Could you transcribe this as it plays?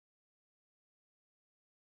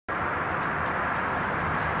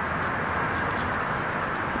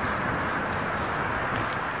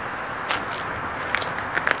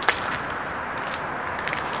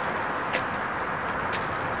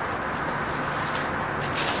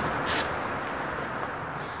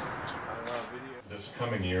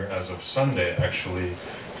coming year, as of Sunday actually,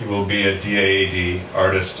 he will be a DAAD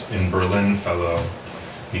Artist in Berlin Fellow.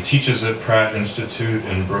 He teaches at Pratt Institute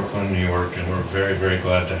in Brooklyn, New York, and we're very, very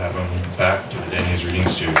glad to have him back to the Denny's Reading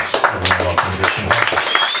Studios. Everyone welcome Christian Hawkey.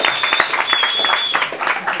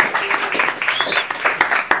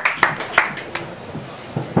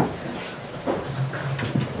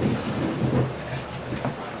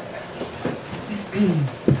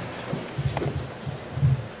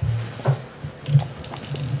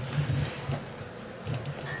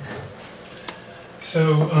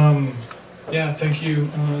 So, yeah, thank you,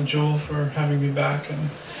 Joel, for having me back. And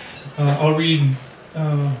I'll read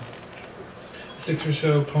 6 or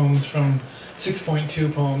so poems from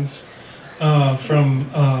 6.2 poems from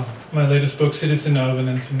my latest book, Citizen of, and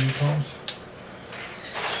then some new poems.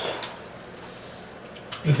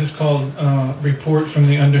 This is called Report from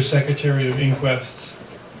the Undersecretary of Inquests.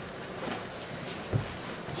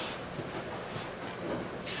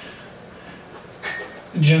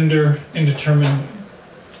 Gender indeterminate,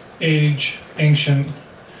 age ancient,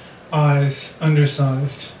 eyes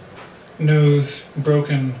undersized, nose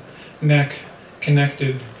broken, neck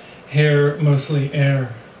connected, hair mostly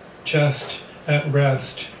air, chest at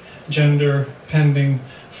rest, gender pending,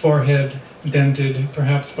 forehead dented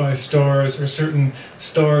perhaps by stars or certain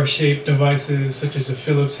star-shaped devices such as a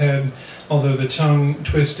Phillips head, although the tongue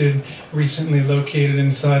twisted, recently located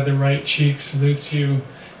inside the right cheek salutes you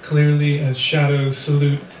clearly as shadows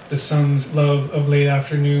salute the sun's love of late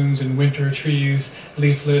afternoons and winter trees,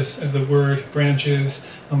 leafless as the word branches.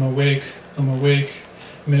 I'm awake,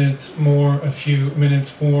 minutes more, a few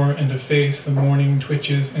minutes more, and a face the morning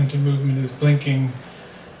twitches into movement is blinking.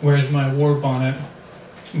 Where's my war bonnet?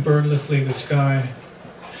 Birdlessly the sky.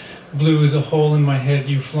 Blue is a hole in my head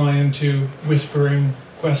you fly into, whispering,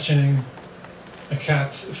 questioning. A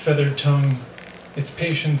cat's feathered tongue, its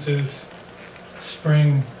patience is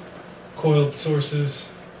spring, coiled sources.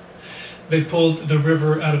 They pulled the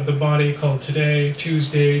river out of the body called today,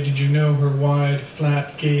 Tuesday. Did you know her wide,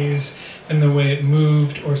 flat gaze and the way it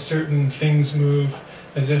moved, or certain things move,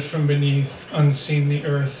 as if from beneath, unseen the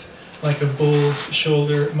earth, like a bull's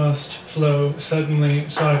shoulder must flow suddenly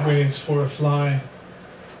sideways for a fly.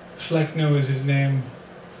 Fleckno is his name.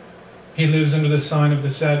 He lives under the sign of the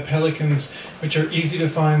sad pelicans, which are easy to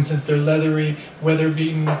find since their leathery,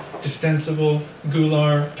 weather-beaten, distensible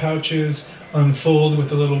gular pouches unfold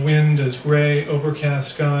with a little wind as gray,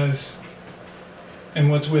 overcast skies.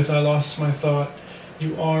 And what's with I lost my thought,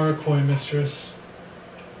 you are a coy mistress.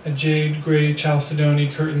 A jade gray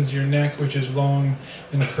chalcedony curtains your neck, which is long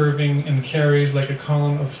and curving and carries like a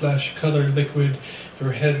column of flesh-colored liquid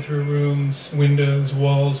your head through rooms, windows,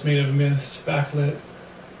 walls made of mist, backlit.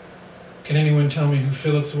 Can anyone tell me who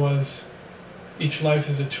Phillips was? Each life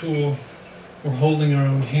is a tool. We're holding our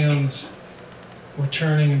own hands. We're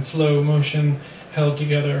turning in slow motion, held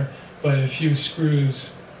together by a few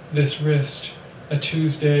screws. This wrist, a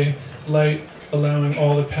Tuesday, light allowing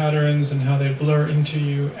all the patterns and how they blur into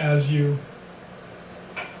you as you.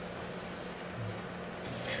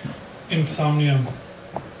 Insomnia.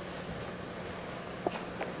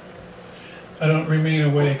 I don't remain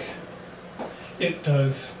awake. It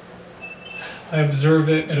does. I observe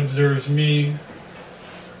it, it observes me.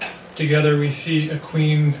 Together we see a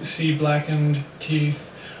queen's sea-blackened teeth,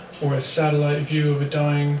 or a satellite view of a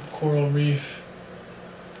dying coral reef,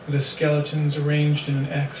 the skeletons arranged in an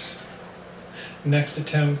X. Next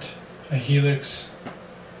attempt, a helix.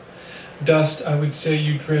 Dust, I would say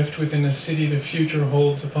you drift within a city the future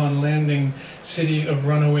holds upon landing, city of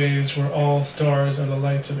runaways where all stars are the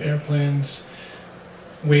lights of airplanes,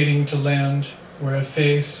 waiting to land, where a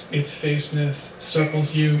face, its faceness,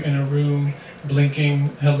 circles you in a room, blinking,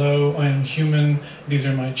 hello, I am human, these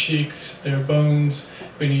are my cheeks, their bones,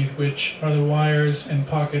 beneath which are the wires and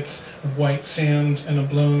pockets of white sand and a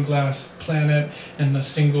blown glass planet, and the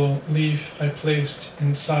single leaf I placed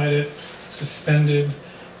inside it, suspended,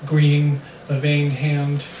 green, a veined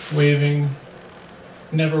hand, waving.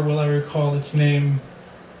 Never will I recall its name.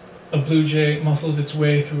 A blue jay muscles its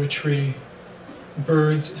way through a tree.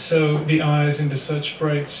 Birds sow the eyes into such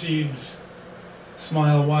bright seeds.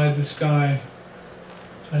 Smile wide the sky.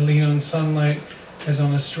 I lean on sunlight as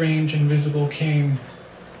on a strange invisible cane.